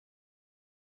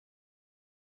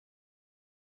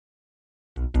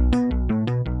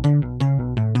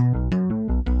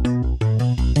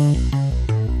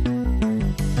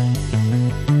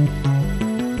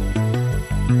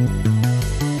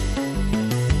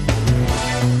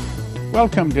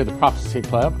Welcome to the Prophecy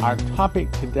Club. Our topic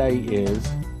today is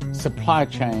supply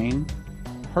chain,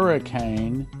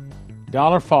 hurricane,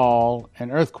 dollar fall, and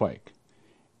earthquake.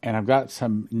 And I've got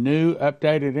some new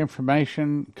updated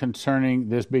information concerning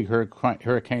this big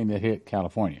hurricane that hit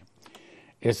California.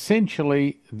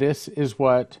 Essentially, this is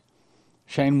what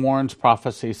Shane Warren's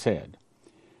prophecy said,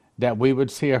 that we would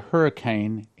see a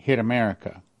hurricane hit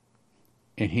America.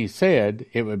 And he said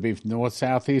it would be north,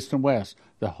 south, east, and west,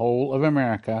 the whole of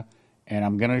America. And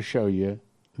I'm going to show you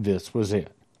this was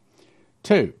it.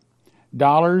 2,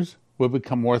 dollars will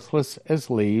become worthless as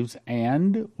leaves,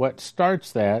 and what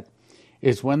starts that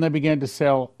is when they begin to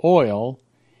sell oil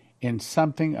in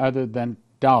something other than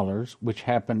dollars, which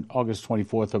happened August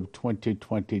 24th of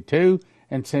 2022,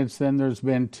 and since then there's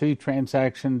been 2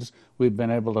 transactions we've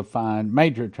been able to find,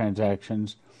 major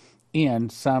transactions, in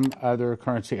some other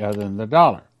currency other than the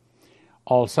dollar.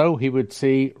 Also, he would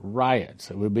see riots.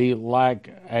 It would be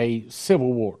like a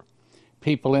civil war.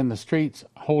 People in the streets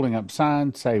holding up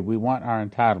signs say, we want our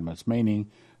entitlements,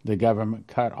 meaning the government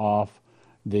cut off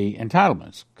the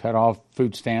entitlements, cut off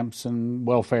food stamps and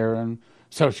welfare and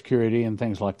Social Security and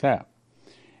things like that.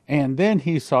 And then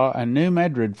he saw a New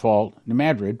Madrid fault,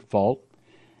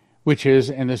 which is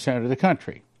in the center of the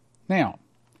country. Now,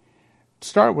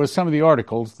 start with some of the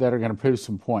articles that are going to prove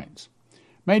some points.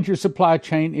 Major supply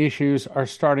chain issues are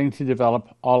starting to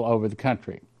develop all over the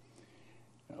country.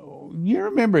 You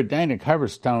remember Dana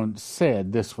Coverstone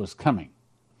said this was coming.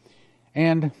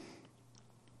 And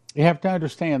you have to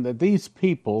understand that these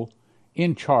people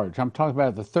in charge, I'm talking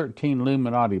about the 13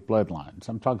 Illuminati bloodlines.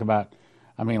 I'm talking about,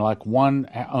 like one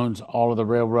owns all of the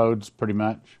railroads pretty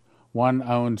much. One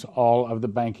owns all of the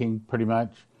banking pretty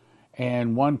much.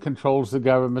 And one controls the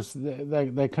governments.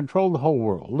 They control the whole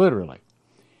world, literally.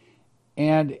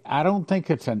 And I don't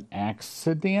think it's an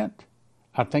accident.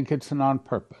 I think it's on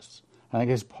purpose. I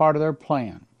think it's part of their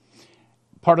plan.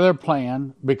 Part of their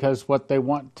plan because what they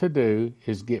want to do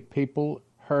is get people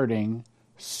hurting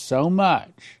so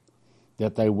much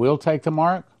that they will take the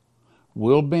mark,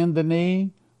 will bend the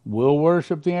knee, will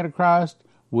worship the Antichrist,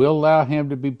 will allow him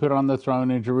to be put on the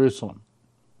throne in Jerusalem.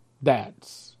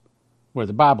 That's where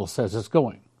the Bible says it's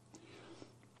going.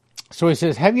 So he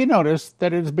says, have you noticed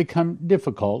that it has become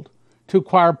difficult to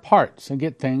acquire parts and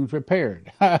get things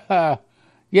repaired?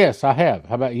 Yes, I have.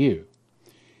 How about you?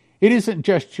 It isn't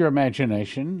just your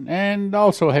imagination. And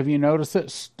also, have you noticed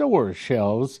that store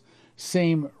shelves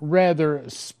seem rather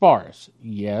sparse?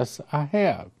 Yes, I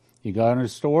have. You go in a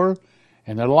store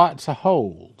and there are lots of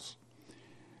holes.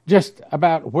 Just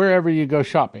about wherever you go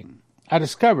shopping. I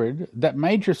discovered that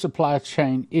major supply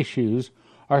chain issues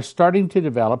are starting to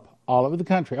develop all over the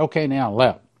country. Okay,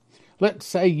 now, let's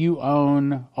say you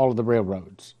own all of the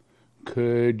railroads.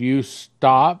 Could you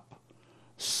stop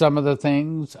some of the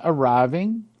things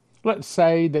arriving? Let's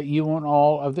say that you own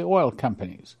all of the oil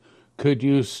companies. Could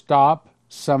you stop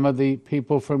some of the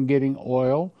people from getting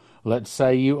oil? Let's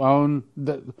say you own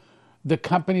the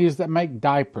companies that make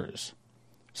diapers.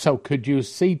 So could you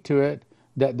see to it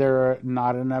that there are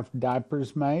not enough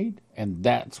diapers made? And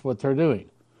that's what they're doing.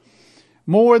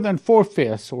 More than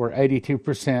 4/5, or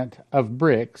 82%, of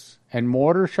bricks and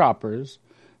mortar shoppers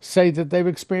say that they've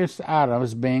experienced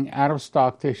items being out of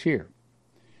stock this year.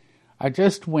 I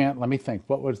just went, let me think,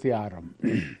 what was the item?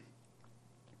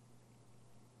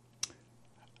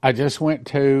 I just went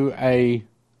to a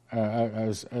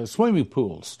swimming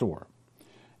pool store,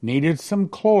 needed some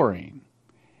chlorine,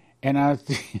 and I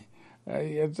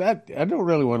don't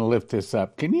really want to lift this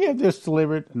up. Can you have this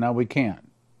delivered? No, we can't.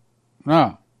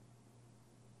 No.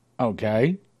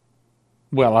 Okay.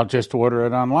 Well, I'll just order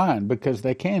it online because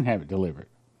they can have it delivered.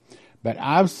 But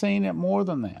I've seen it more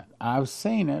than that. I've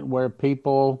seen it where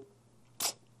people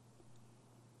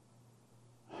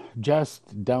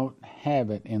just don't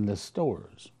have it in the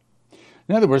stores.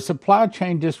 In other words, supply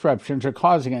chain disruptions are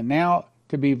causing it now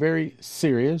to be very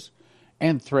serious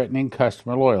and threatening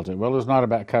customer loyalty. Well, it's not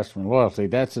about customer loyalty.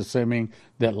 That's assuming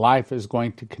that life is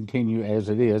going to continue as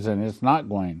it is, and it's not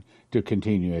going to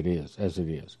continue as it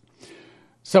is.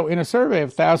 So in a survey of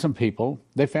 1,000 people,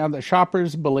 they found that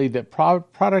shoppers believe that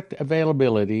product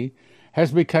availability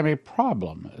has become a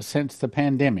problem since the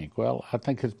pandemic. Well, I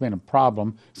think it's been a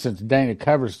problem since Dana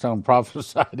Coverstone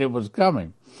prophesied it was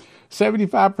coming.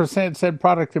 75% said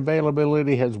product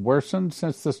availability has worsened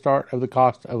since the start of the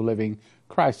cost of living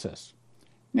crisis.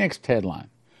 Next headline.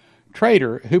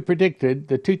 Trader, who predicted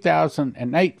the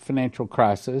 2008 financial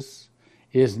crisis,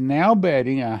 is now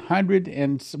betting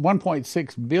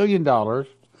 $1.6 billion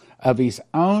of his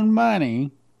own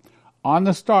money on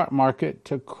the stock market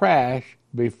to crash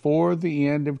before the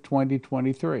end of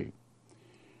 2023.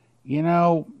 You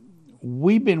know,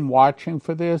 we've been watching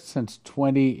for this since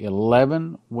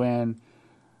 2011 when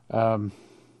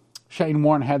Shane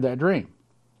Warren had that dream.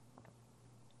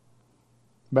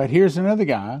 But here's another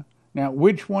guy. Now,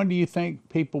 which one do you think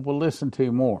people will listen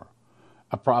to more?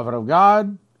 A prophet of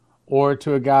God or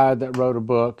to a guy that wrote a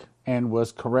book and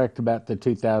was correct about the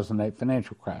 2008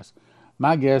 financial crisis?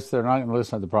 My guess, they're not going to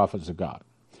listen to the prophets of God.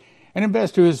 An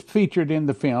investor who is featured in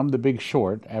the film The Big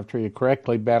Short after he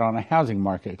correctly bet on a housing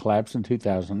market collapse in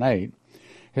 2008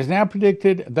 has now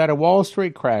predicted that a Wall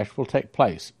Street crash will take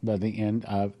place by the end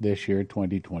of this year,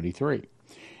 2023,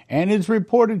 and is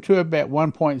reported to have bet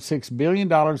 $1.6 billion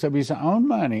of his own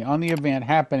money on the event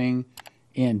happening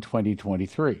in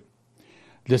 2023.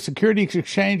 The Securities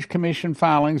Exchange Commission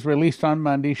filings released on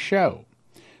Monday show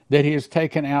that he has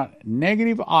taken out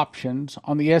negative options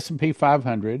on the S&P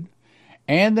 500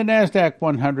 and the NASDAQ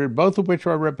 100, both of which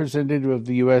are representative of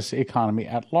the U.S. economy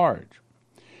at large,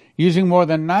 using more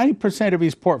than 90% of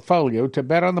his portfolio to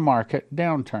bet on the market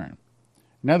downturn.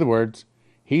 In other words,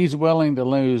 he's willing to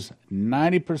lose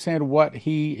 90% of what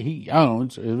he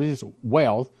owns, his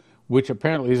wealth, which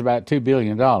apparently is about $2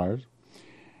 billion,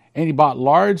 and he bought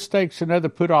large stakes in other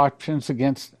put options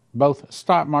against both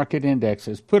stock market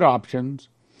indexes. Put options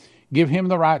give him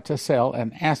the right to sell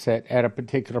an asset at a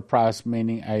particular price,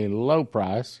 meaning a low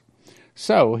price,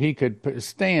 so he could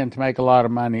stand to make a lot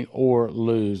of money or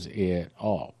lose it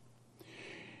all.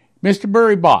 Mr.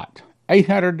 Burry bought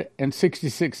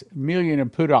 $866 million in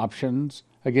put options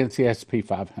against the S&P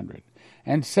 500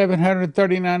 and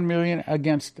 $739 million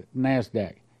against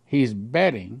NASDAQ. He's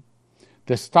betting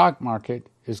the stock market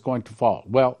is going to fall.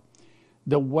 Well,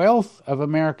 the wealth of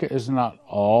America is not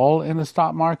all in the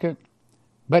stock market,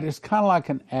 but it's kind of like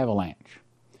an avalanche.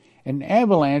 An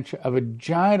avalanche of a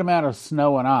giant amount of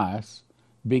snow and ice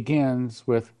begins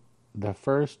with the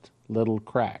first little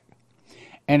crack.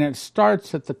 And it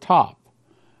starts at the top,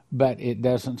 but it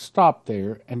doesn't stop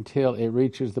there until it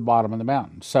reaches the bottom of the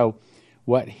mountain. So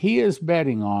what he is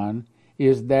betting on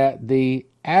is that the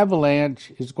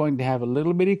avalanche is going to have a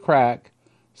little bitty crack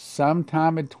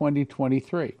sometime in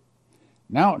 2023.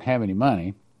 Now, I don't have any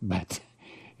money, but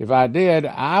if I did,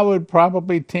 I would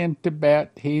probably tend to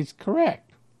bet he's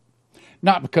correct.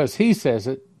 Not because he says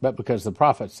it, but because the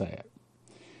prophets say it.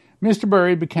 Mr.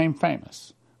 Burry became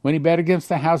famous when he bet against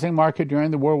the housing market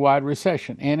during the worldwide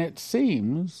recession, and it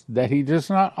seems that he does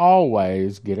not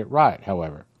always get it right,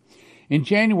 however. In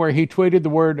January, he tweeted the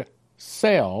word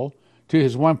sell to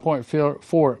his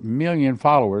 1.4 million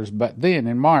followers, but then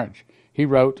in March, he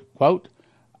wrote, quote,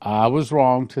 I was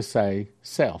wrong to say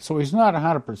sell. So he's not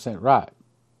 100% right,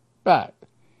 but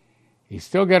he's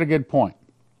still got a good point.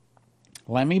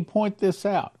 Let me point this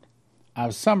out.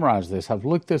 I've summarized this. I've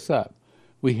looked this up.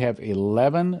 We have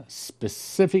 11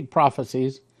 specific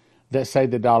prophecies that say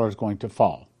the dollar is going to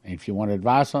fall. And if you want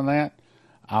advice on that,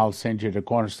 I'll send you to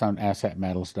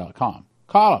cornerstoneassetmetals.com.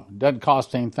 Call them. Doesn't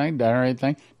cost anything, doesn't hurt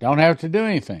anything, don't have to do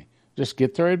anything. Just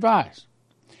get their advice.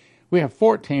 We have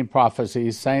 14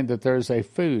 prophecies saying that there's a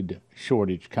food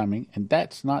shortage coming, and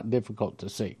that's not difficult to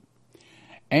see.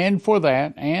 And for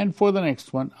that, and for the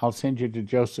next one, I'll send you to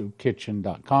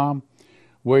josephkitchen.com,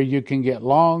 where you can get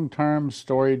long-term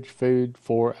storage food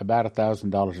for about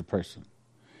 $1,000 a person.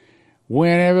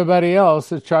 When everybody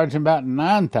else is charging about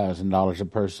 $9,000 a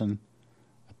person,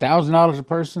 $1,000 a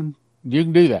person, you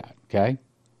can do that, okay?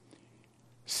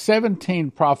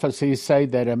 17 prophecies say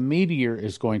that a meteor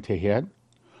is going to hit,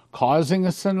 causing a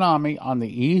tsunami on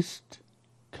the east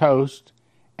coast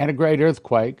and a great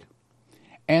earthquake,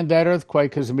 and that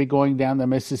earthquake is going to be going down the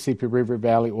Mississippi River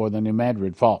Valley or the New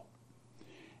Madrid Fault.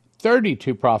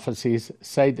 32 prophecies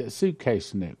say that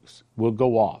suitcase nukes will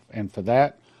go off, and for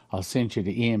that, I'll send you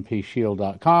to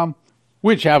empshield.com,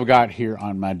 which I've got here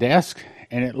on my desk,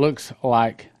 and it looks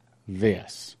like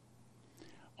this.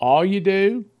 All you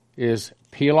do is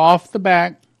peel off the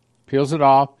back, peels it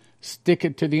off, stick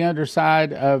it to the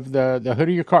underside of the hood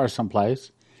of your car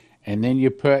someplace, and then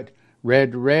you put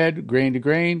red to red, green to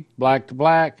green, black to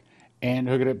black, and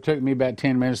hook it up. It took me about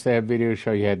 10 minutes to have video to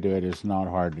show you how to do it. It's not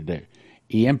hard to do.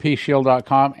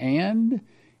 empshield.com, and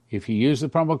if you use the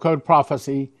promo code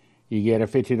PROPHECY, you get a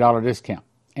 $50 discount,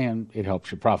 and it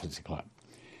helps your Prophecy Club.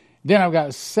 Then I've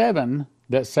got 7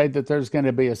 that say that there's going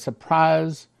to be a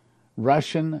surprise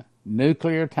Russian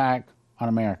nuclear attack on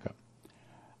America.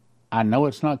 I know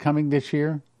it's not coming this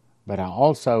year, but I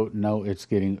also know it's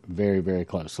getting very, very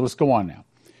close. So let's go on now.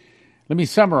 Let me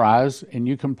summarize, and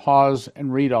you can pause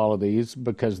and read all of these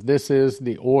because this is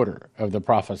the order of the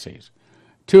prophecies.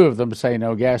 2 of them say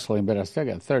no gasoline, but I still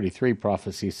got 33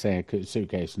 prophecies saying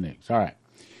suitcase nukes. All right.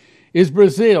 Is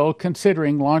Brazil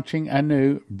considering launching a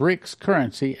new BRICS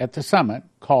currency at the summit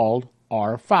called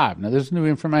R5? Now, this is new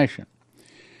information.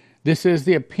 This is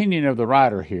the opinion of the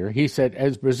writer here. He said,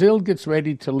 as Brazil gets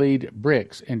ready to lead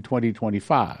BRICS in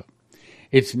 2025,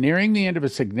 it's nearing the end of a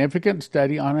significant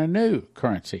study on a new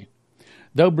currency.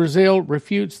 Though Brazil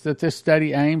refutes that this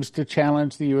study aims to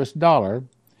challenge the U.S. dollar,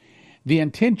 the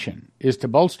intention is to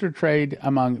bolster trade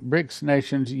among BRICS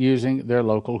nations using their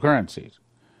local currencies.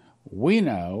 We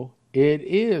know it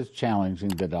is challenging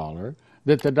the dollar,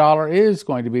 that the dollar is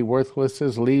going to be worthless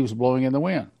as leaves blowing in the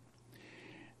wind.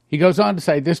 He goes on to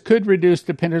say this could reduce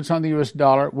dependence on the U.S.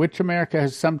 dollar, which America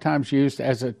has sometimes used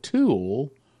as a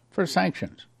tool for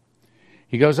sanctions.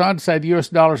 He goes on to say the U.S.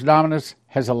 dollar's dominance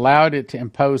has allowed it to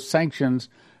impose sanctions,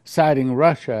 citing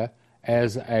Russia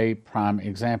as a prime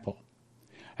example.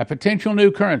 A potential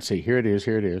new currency, here it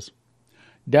is,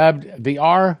 dubbed the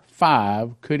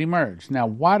R5 could emerge. Now,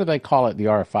 why do they call it the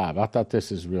R5? I thought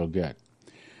this is real good.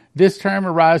 This term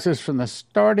arises from the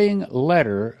starting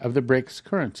letter of the BRICS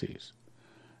currencies.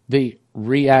 The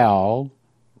real,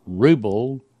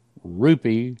 ruble,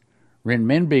 rupee,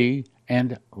 renminbi,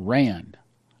 and rand.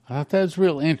 I thought that was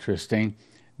real interesting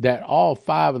that all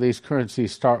 5 of these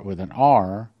currencies start with an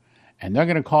R, and they're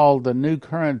going to call the new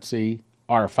currency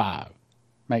R5.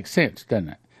 Makes sense, doesn't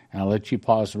it? And I'll let you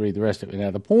pause to read the rest of it.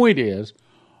 Now, the point is,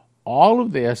 all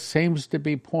of this seems to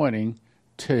be pointing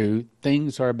to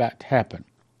things are about to happen.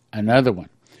 Another one.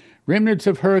 Remnants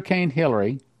of Hurricane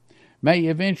Hilary may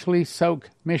eventually soak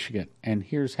Michigan, and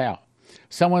here's how.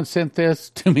 Someone sent this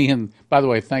to me, and by the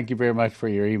way, thank you very much for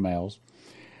your emails.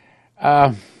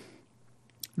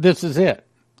 This is it.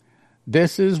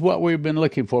 This is what we've been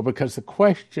looking for, because the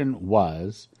question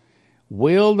was,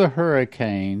 will the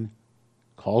hurricane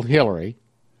called Hilary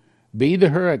be the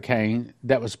hurricane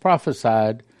that was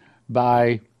prophesied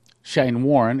by Shane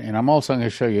Warren, and I'm also going to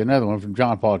show you another one from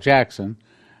John Paul Jackson,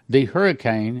 the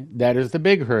hurricane that is the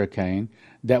big hurricane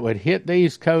that would hit the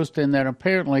East Coast and then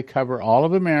apparently cover all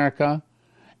of America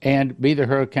and be the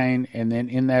hurricane, and then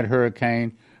in that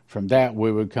hurricane, from that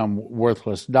we would come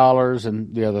worthless dollars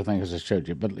and the other things I showed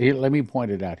you. But let me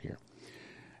point it out here.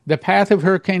 The path of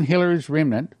Hurricane Hilary's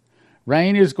remnant,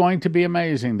 rain is going to be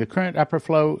amazing. The current upper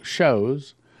flow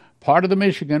shows part of the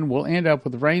Michigan will end up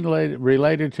with rain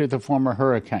related to the former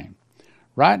hurricane.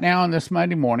 Right now on this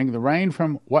Monday morning, the rain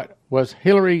from what was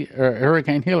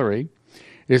Hurricane Hilary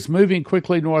is moving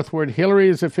quickly northward. Hilary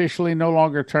is officially no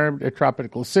longer termed a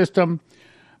tropical system,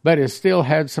 but it still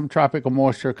had some tropical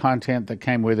moisture content that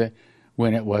came with it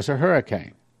when it was a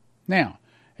hurricane. Now,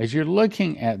 as you're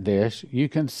looking at this, you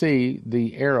can see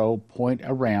the arrow point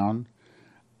around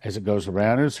as it goes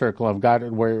around in a circle. I've got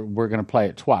it where we're going to play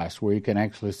it twice, where you can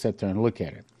actually sit there and look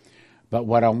at it. But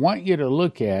what I want you to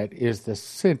look at is the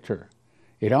center.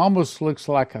 It almost looks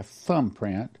like a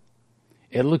thumbprint.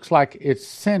 It looks like it's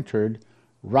centered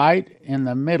right in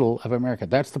the middle of America.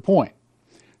 That's the point.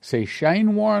 See,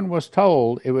 Shane Warren was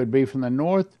told it would be from the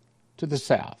north to the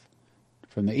south,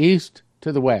 from the east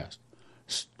to the west,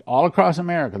 all across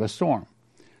America, the storm.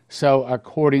 So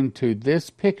according to this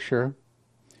picture,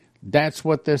 that's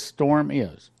what this storm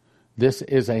is. This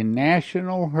is a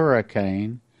national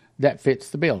hurricane that fits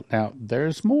the bill. Now,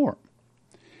 there's more.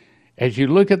 As you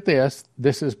look at this,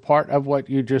 this is part of what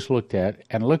you just looked at,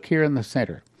 and look here in the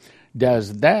center.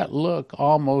 Does that look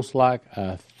almost like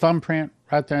a thumbprint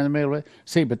right there in the middle of it?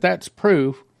 See, but that's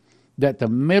proof that the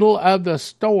middle of the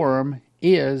storm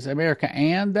is America,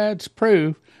 and that's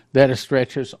proof that it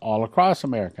stretches all across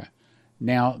America.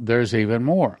 Now, there's even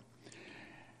more.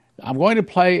 I'm going to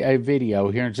play a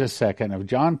video here in just a second of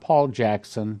John Paul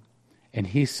Jackson, and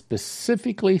he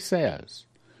specifically says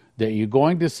that you're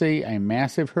going to see a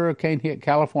massive hurricane hit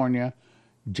California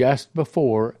just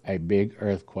before a big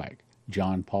earthquake.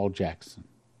 John Paul Jackson.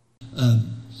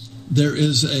 There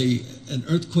is an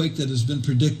earthquake that has been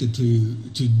predicted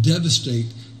to devastate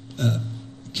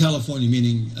California,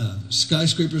 meaning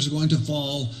skyscrapers are going to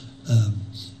fall.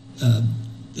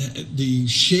 The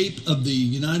shape of the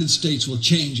United States will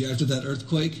change after that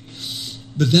earthquake,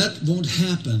 but that won't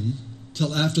happen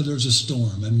till after there's a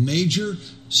storm. A major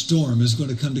storm is going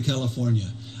to come to California.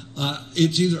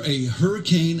 It's either a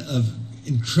hurricane of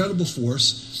incredible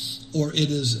force or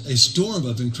it is a storm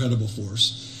of incredible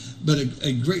force. But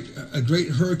a great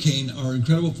hurricane or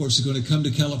incredible force is going to come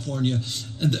to California,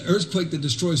 and the earthquake that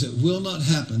destroys it will not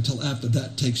happen till after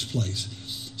that takes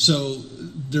place. So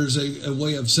there's a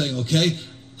way of saying, okay,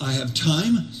 I have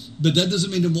time, but that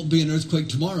doesn't mean there won't be an earthquake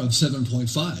tomorrow of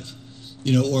 7.5,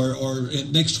 or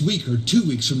next week or 2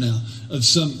 weeks from now of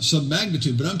some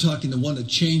magnitude. But I'm talking the one that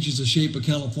changes the shape of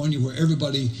California, where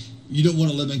everybody, you don't want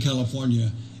to live in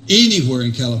California anywhere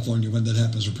in California when that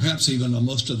happens, or perhaps even on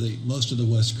most of the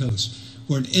West Coast,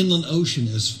 where an inland ocean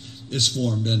is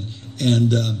formed,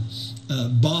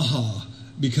 and Baja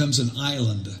becomes an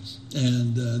island,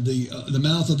 and the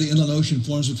mouth of the inland ocean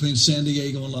forms between San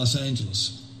Diego and Los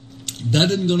Angeles.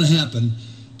 That isn't going to happen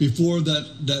before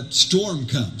that storm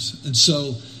comes, and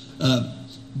so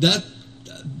that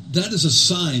is a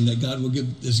sign that God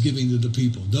is giving to the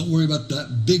people. Don't worry about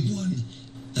that big one,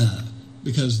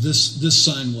 because this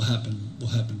sign will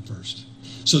happen first.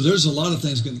 So there's a lot of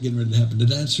things getting ready to happen. Did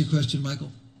that answer your question,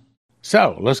 Michael?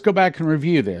 So let's go back and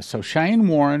review this. So Shane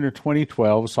Warren in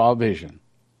 2012 saw a vision.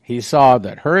 He saw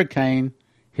that hurricane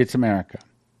hits America.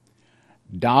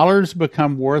 Dollars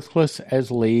become worthless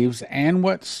as leaves, and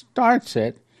what starts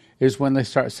it is when they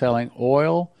start selling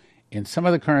oil in some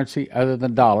other currency other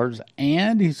than dollars,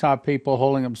 and he saw people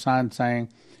holding up signs saying,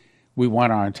 "We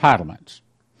want our entitlements."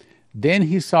 Then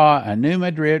he saw a New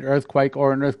Madrid earthquake,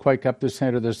 or an earthquake up the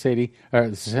center of the city, or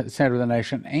the center of the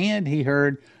nation, and he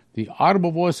heard the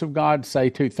audible voice of God say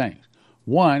two things.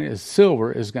 One is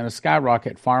silver is going to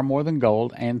skyrocket far more than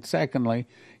gold, and secondly,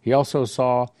 he also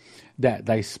saw that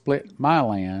they split my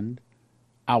land,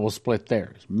 I will split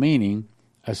theirs, meaning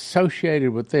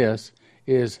associated with this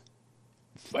is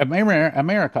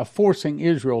America forcing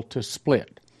Israel to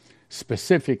split,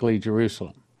 specifically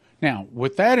Jerusalem. Now,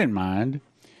 with that in mind,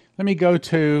 let me go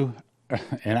to,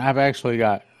 and I've actually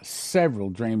got several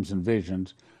dreams and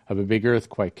visions of a big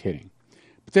earthquake hitting.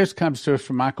 But this comes to us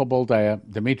from Michael Boldea,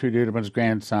 Dimitri Duduman's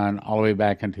grandson, all the way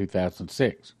back in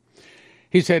 2006.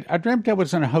 He said, "I dreamt I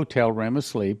was in a hotel room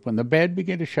asleep when the bed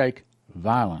began to shake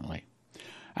violently.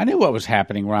 I knew what was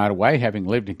happening right away, having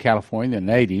lived in California in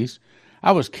the 80s.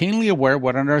 I was keenly aware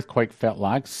what an earthquake felt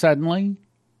like. Suddenly,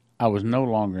 I was no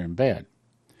longer in bed.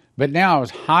 But now I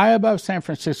was high above San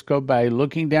Francisco Bay,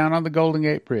 looking down on the Golden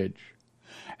Gate Bridge.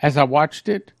 As I watched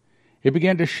it, it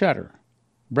began to shudder,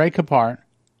 break apart,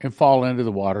 and fall into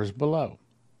the waters below.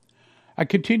 I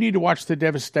continued to watch the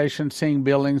devastation, seeing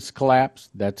buildings collapse.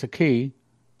 That's a key.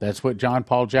 That's what John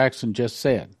Paul Jackson just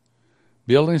said.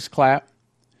 Buildings collapse,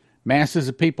 masses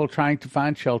of people trying to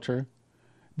find shelter.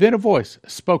 Then a voice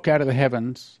spoke out of the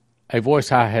heavens, a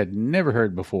voice I had never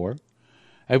heard before,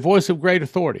 a voice of great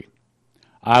authority.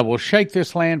 I will shake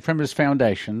this land from its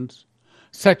foundations,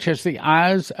 such as the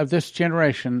eyes of this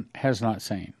generation has not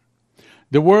seen.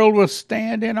 The world will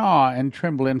stand in awe and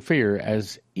tremble in fear,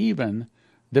 as even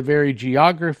the very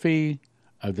geography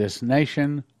of this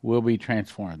nation will be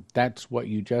transformed." That's what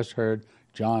you just heard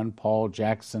John Paul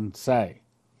Jackson say.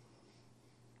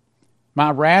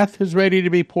 "My wrath is ready to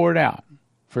be poured out,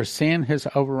 for sin has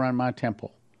overrun my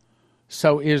temple."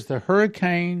 So is the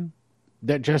hurricane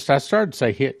that just, I started to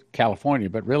say hit California,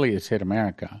 but really it's hit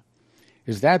America.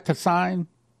 Is that the sign?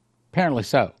 Apparently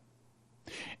so.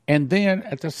 And then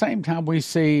at the same time, we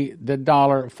see the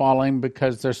dollar falling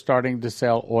because they're starting to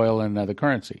sell oil in another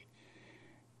currency.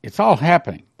 It's all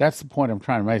happening. That's the point I'm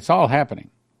trying to make. It's all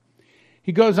happening.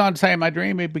 He goes on to say, "In my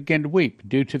dream, I began to weep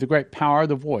due to the great power of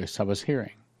the voice I was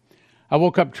hearing. I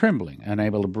woke up trembling,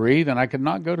 unable to breathe, and I could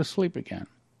not go to sleep again.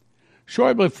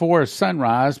 Shortly before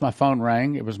sunrise, my phone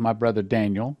rang. It was my brother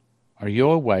Daniel. 'Are you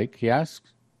awake?' he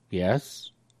asked.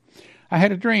 'Yes.' 'I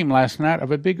had a dream last night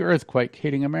of a big earthquake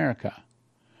hitting America.'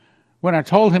 When I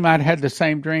told him I'd had the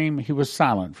same dream, he was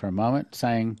silent for a moment,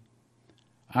 saying,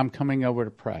 'I'm coming over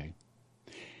to pray.'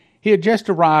 He had just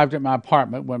arrived at my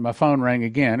apartment when my phone rang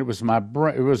again. It was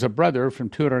a brother from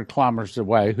 200 kilometers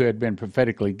away who had been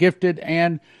prophetically gifted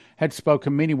and had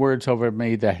spoken many words over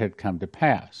me that had come to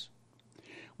pass.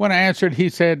 When I answered, he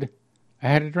said, 'I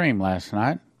had a dream last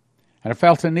night, and I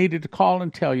felt I needed to call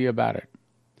and tell you about it.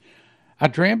 I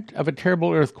dreamt of a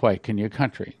terrible earthquake in your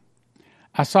country.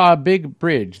 I saw a big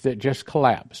bridge that just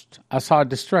collapsed. I saw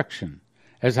destruction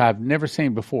as I've never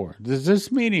seen before. Does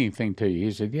this mean anything to you?'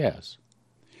 He said, 'Yes.'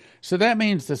 So that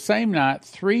means the same night,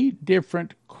 3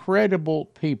 different credible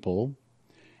people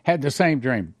had the same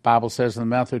dream. The Bible says, in the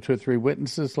mouth of 2 or 3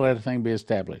 witnesses, let a thing be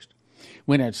established.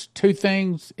 When it's 2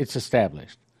 things, it's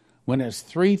established. When it's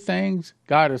 3 things,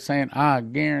 God is saying, I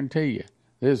guarantee you,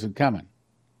 this is coming.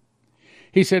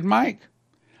 He said, 'Mike,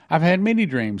 I've had many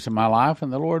dreams in my life,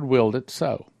 and the Lord willed it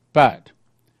so. But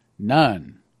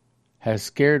none has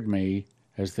scared me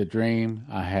as the dream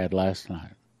I had last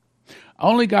night.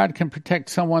 Only God can protect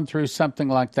someone through something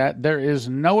like that. There is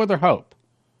no other hope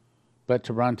but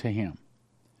to run to Him.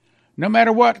 No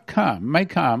matter what may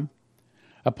come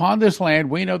upon this land,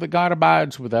 we know that God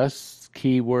abides with us.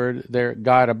 Key word there,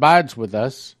 God abides with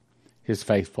us, His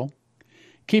faithful,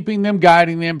 keeping them,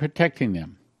 guiding them, protecting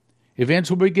them.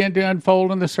 Events will begin to unfold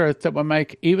on this earth that will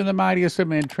make even the mightiest of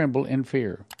men tremble in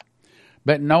fear.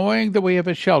 But knowing that we have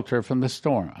a shelter from the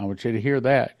storm, I want you to hear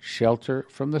that, shelter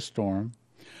from the storm,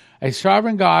 a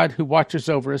sovereign God who watches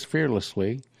over us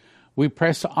fearlessly, we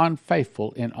press on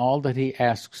faithful in all that he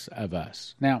asks of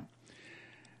us. Now,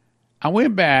 I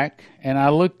went back and I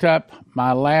looked up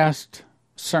my last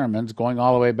sermons going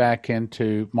all the way back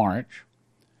into March.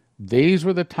 These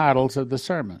were the titles of the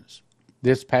sermons.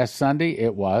 This past Sunday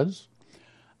it was,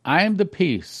 I am the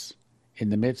peace in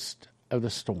the midst of the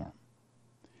storm.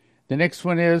 The next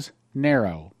one is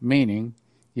narrow, meaning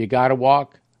you got to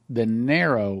walk the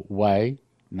narrow way,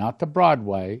 not the broad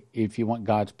way, if you want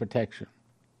God's protection.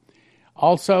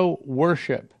 Also,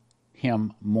 worship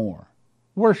him more.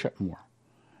 Worship more.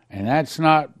 And that's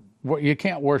not, you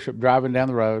can't worship driving down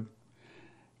the road.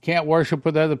 Can't worship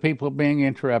with other people being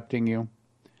interrupting you.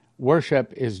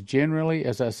 Worship is generally,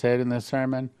 as I said in the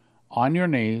sermon, on your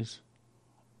knees,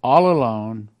 all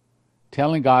alone,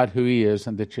 telling God who he is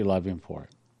and that you love him for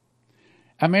it.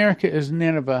 America is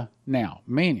Nineveh now,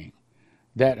 meaning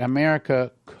that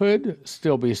America could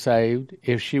still be saved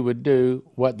if she would do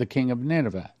what the king of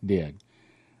Nineveh did,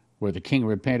 where the king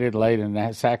repented, laid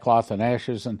in sackcloth and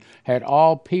ashes, and had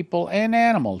all people and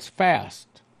animals fast.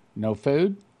 No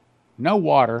food, no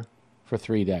water for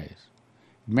 3 days.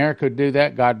 If America would do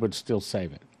that, God would still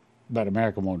save it. But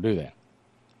America won't do that.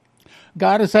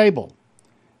 God is able,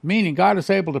 meaning God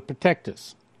is able to protect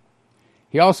us.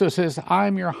 He also says,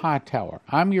 I'm your high tower.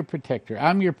 I'm your protector.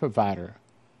 I'm your provider.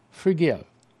 Forgive.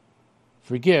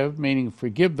 Forgive, meaning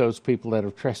forgive those people that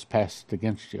have trespassed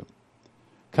against you.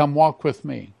 Come walk with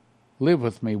me. Live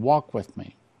with me. Walk with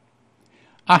me.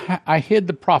 I hid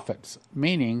the prophets,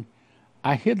 meaning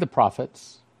I hid the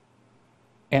prophets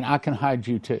and I can hide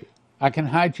you too. I can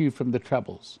hide you from the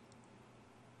troubles.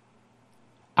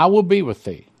 I will be with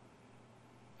thee.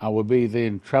 I will be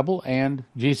in trouble, and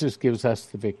Jesus gives us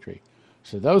the victory.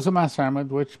 So those are my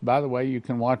sermons, which, by the way, you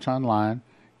can watch online.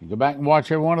 You can go back and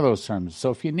watch every one of those sermons.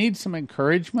 So if you need some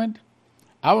encouragement,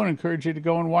 I would encourage you to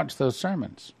go and watch those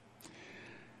sermons.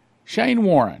 Shane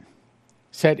Warren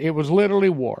said it was literally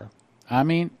war. I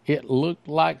mean, it looked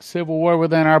like civil war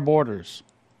within our borders.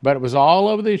 But it was all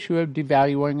over the issue of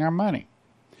devaluing our money.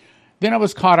 Then I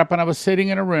was caught up and I was sitting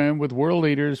in a room with world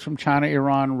leaders from China,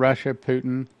 Iran, Russia.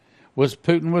 Putin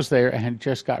was there and had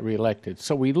just got reelected.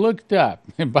 So we looked up,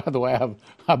 and by the way,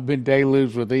 I've been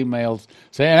deluged with emails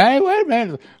saying, hey, wait a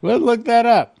minute, let's look that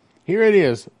up. Here it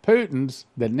is.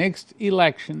 The next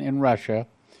election in Russia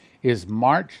is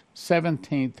March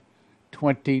 17th,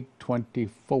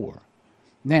 2024.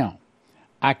 Now,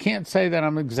 I can't say that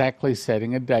I'm exactly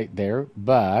setting a date there,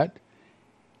 but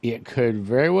it could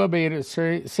very well be, and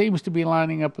it seems to be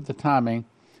lining up with the timing,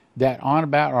 that on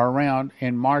about or around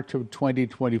in March of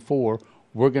 2024,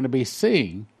 we're going to be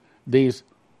seeing these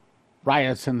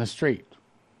riots in the street,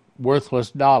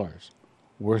 worthless dollars.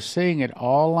 We're seeing it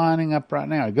all lining up right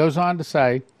now. It goes on to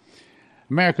say,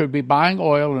 America would be buying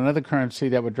oil and other currency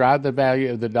that would drive the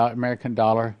value of the American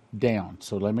dollar down.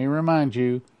 So let me remind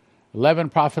you, 11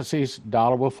 prophecies,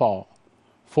 dollar will fall.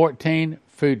 14,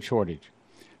 food shortage.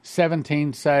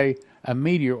 17 say a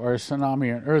meteor or a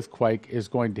tsunami or an earthquake is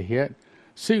going to hit.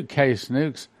 Suitcase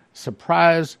nukes,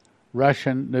 surprise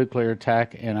Russian nuclear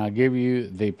attack, and I'll give you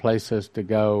the places to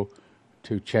go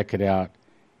to check it out,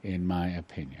 in my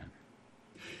opinion.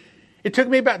 It took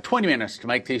me about 20 minutes to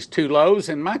make these two loaves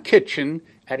in my kitchen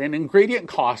at an ingredient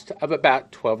cost of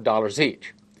about $12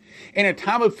 each. In a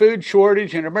time of food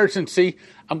shortage and emergency,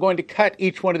 I'm going to cut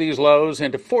each one of these loaves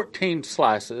into 14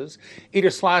 slices. Eat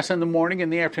a slice in the morning, in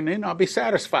the afternoon, I'll be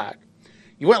satisfied.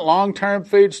 You want long-term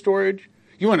food storage?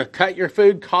 You want to cut your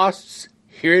food costs?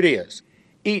 Here it is.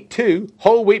 Eat 2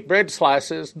 whole wheat bread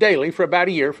slices daily for about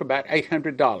a year for about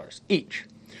 $800 each.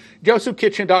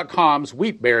 JosephKitchen.com's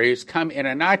wheat berries come in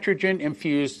a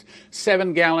nitrogen-infused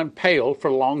 7-gallon pail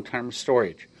for long-term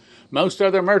storage. Most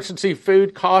other emergency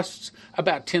food costs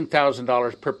about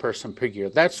 $10,000 per person per year.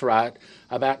 That's right,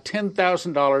 about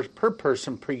 $10,000 per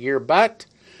person per year. But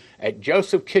at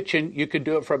Joseph Kitchen, you could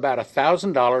do it for about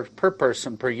 $1,000 per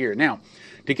person per year. Now,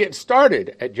 to get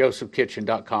started at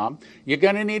JosephKitchen.com, you're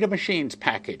going to need a machines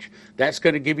package. That's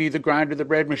going to give you the grinder, the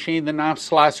bread machine, the knife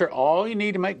slicer, all you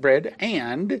need to make bread,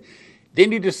 and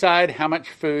then you decide how much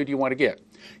food you want to get.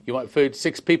 You want food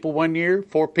 6 people 1 year,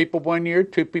 4 people 1 year,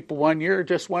 2 people 1 year, or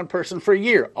just 1 person for a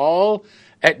year, all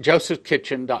at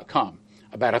JosephKitchen.com.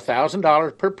 About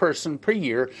 $1,000 per person per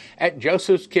year at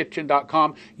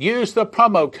JosephKitchen.com. Use the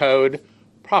promo code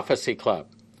Prophecy Club.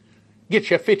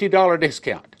 Get you a $50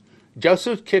 discount.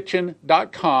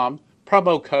 JosephKitchen.com,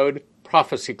 promo code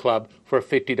Prophecy Club for a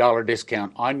 $50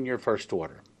 discount on your first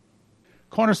order.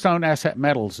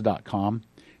 CornerstoneAssetMetals.com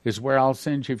is where I'll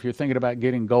send you if you're thinking about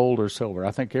getting gold or silver.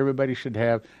 I think everybody should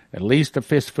have at least a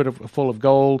fistful of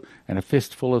gold and a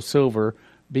fistful of silver,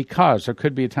 because there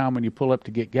could be a time when you pull up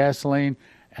to get gasoline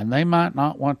and they might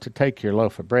not want to take your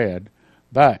loaf of bread,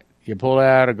 but you pull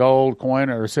out a gold coin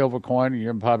or a silver coin, and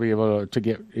you're probably able to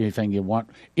get anything you want,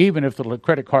 even if the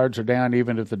credit cards are down,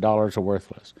 even if the dollars are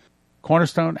worthless.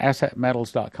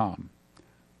 CornerstoneAssetMetals.com.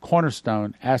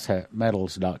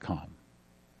 CornerstoneAssetMetals.com.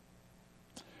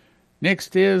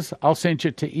 Next is, I'll send you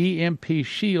to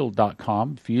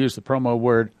EMPShield.com. If you use the promo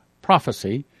word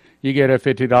prophecy, you get a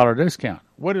 $50 discount.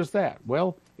 What is that?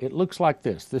 Well, it looks like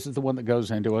this. This is the one that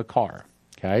goes into a car,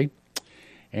 okay?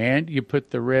 And you put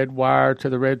the red wire to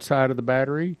the red side of the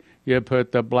battery, you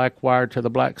put the black wire to the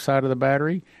black side of the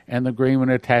battery, and the green one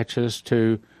attaches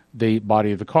to the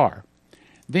body of the car.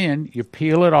 Then you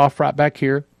peel it off right back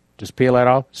here. Just peel that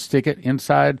off, stick it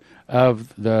inside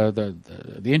of the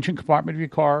engine compartment of your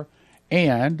car,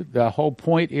 and the whole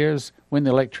point is when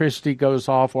the electricity goes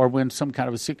off, or when some kind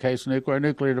of a suitcase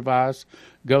nuclear device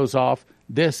goes off,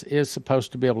 this is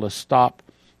supposed to be able to stop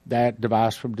that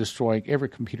device from destroying every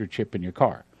computer chip in your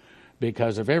car.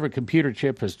 Because if every computer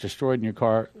chip is destroyed in your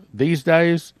car these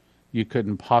days, you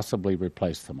couldn't possibly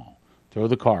replace them all. Throw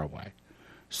the car away.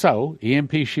 So,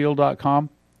 EMPShield.com,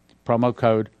 promo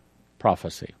code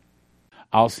prophecy.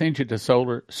 I'll send you to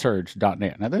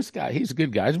solarsurge.net. Now, this guy, he's a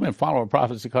good guy. He's been following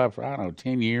Prophecy Club for,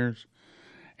 10 years.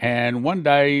 And one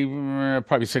day,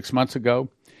 probably 6 months ago,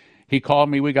 he called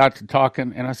me. We got to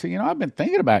talking, and I said, I've been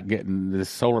thinking about getting this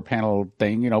solar panel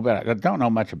thing, but I don't know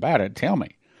much about it. Tell me.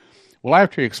 Well,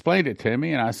 after he explained it to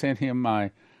me, and I sent him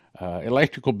my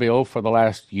electrical bill for the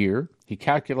last year, he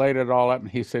calculated it all up, and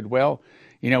he said, well,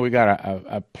 we got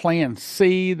a plan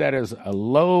C that is a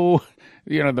low,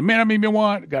 the minimum you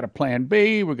want. Got a plan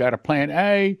B. We got a plan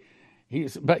A.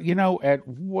 But at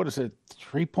what is it,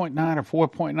 3.9 or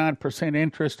 4.9%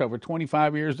 interest over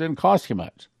 25 years didn't cost you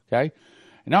much, okay?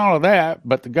 And all of that,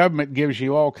 but the government gives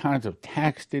you all kinds of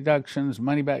tax deductions,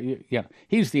 money back.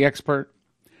 He's the expert.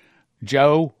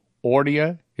 Joe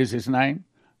Ordia is his name.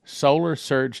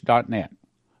 SolarSurge.net.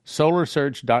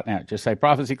 SolarSurge.net. Just say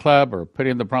Prophecy Club or put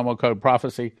in the promo code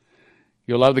prophecy.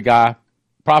 You'll love the guy.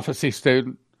 Prophecy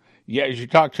student. Yeah, as you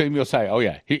talk to him, you'll say, oh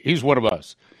yeah, he's one of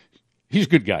us. He's a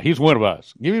good guy. He's one of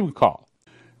us. Give him a call.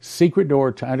 Secret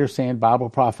door to understand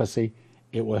Bible prophecy.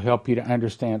 It will help you to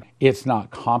understand. It's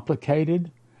not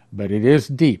complicated, but it is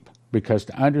deep, because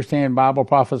to understand Bible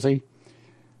prophecy,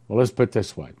 well, let's put it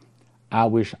this way. I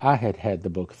wish I had had the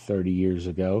book 30 years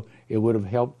ago. It would have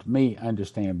helped me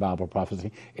understand Bible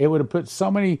prophecy. It would have put so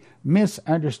many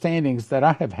misunderstandings that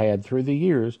I have had through the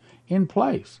years in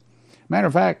place. Matter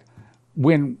of fact,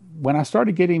 when I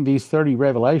started getting these 30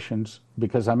 revelations,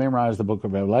 because I memorized the book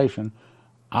of Revelation,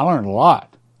 I learned a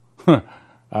lot.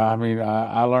 I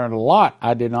learned a lot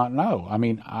I did not know.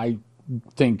 I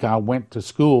think I went to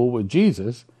school with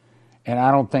Jesus, and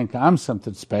I don't think I'm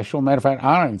something special. Matter of fact,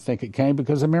 I don't even think it came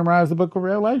because I memorized the book of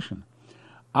Revelation.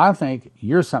 I think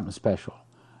you're something special.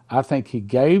 I think he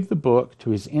gave the book to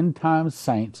his end-time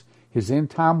saints, his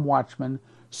end-time watchmen,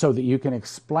 so that you can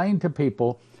explain to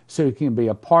people, so you can be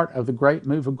a part of the great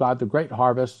move of God, the great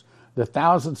harvest, the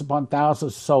thousands upon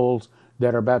thousands of souls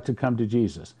that are about to come to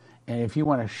Jesus. And if you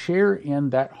want to share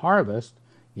in that harvest,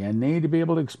 you need to be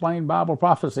able to explain Bible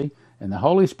prophecy, and the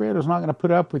Holy Spirit is not going to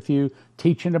put up with you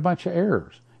teaching a bunch of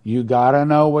errors. You got to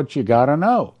know what you got to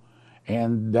know.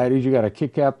 And that is, you got to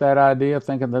kick out that idea of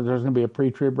thinking that there's going to be a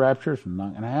pre-trib rapture. It's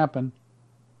not going to happen.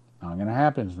 Not going to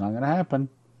happen. It's not going to happen.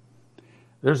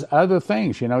 There's other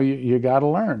things, you got to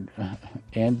learn.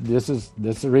 And this is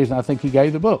the reason I think he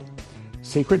gave the book.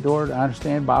 Secret Door to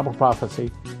Understand Bible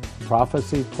Prophecy,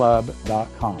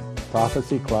 prophecyclub.com.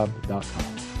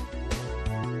 prophecyclub.com.